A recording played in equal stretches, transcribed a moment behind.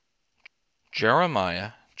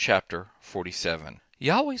Jeremiah chapter 47.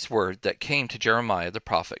 Yahweh's word that came to Jeremiah the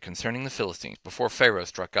prophet concerning the Philistines before Pharaoh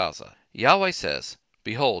struck Gaza. Yahweh says,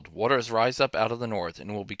 Behold, waters rise up out of the north,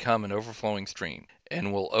 and will become an overflowing stream,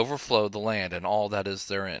 and will overflow the land and all that is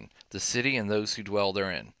therein, the city and those who dwell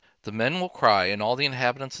therein. The men will cry, and all the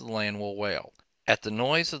inhabitants of the land will wail, at the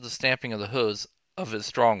noise of the stamping of the hoofs of his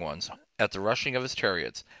strong ones, at the rushing of his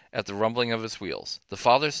chariots, at the rumbling of his wheels. The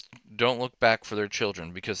fathers don't look back for their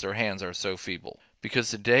children, because their hands are so feeble.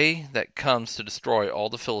 Because the day that comes to destroy all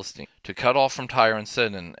the Philistines, to cut off from Tyre and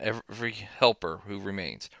Sidon every helper who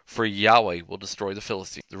remains. For Yahweh will destroy the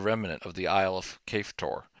Philistines, the remnant of the Isle of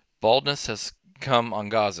Caphtor. Baldness has come on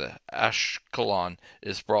Gaza, Ashkelon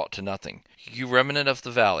is brought to nothing. You remnant of the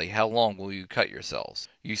valley, how long will you cut yourselves?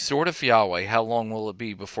 You sword of Yahweh, how long will it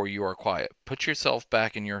be before you are quiet? Put yourself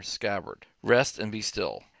back in your scabbard. Rest and be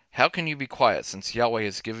still. How can you be quiet, since Yahweh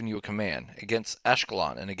has given you a command against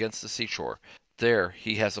Ashkelon and against the seashore? There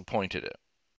he has appointed it.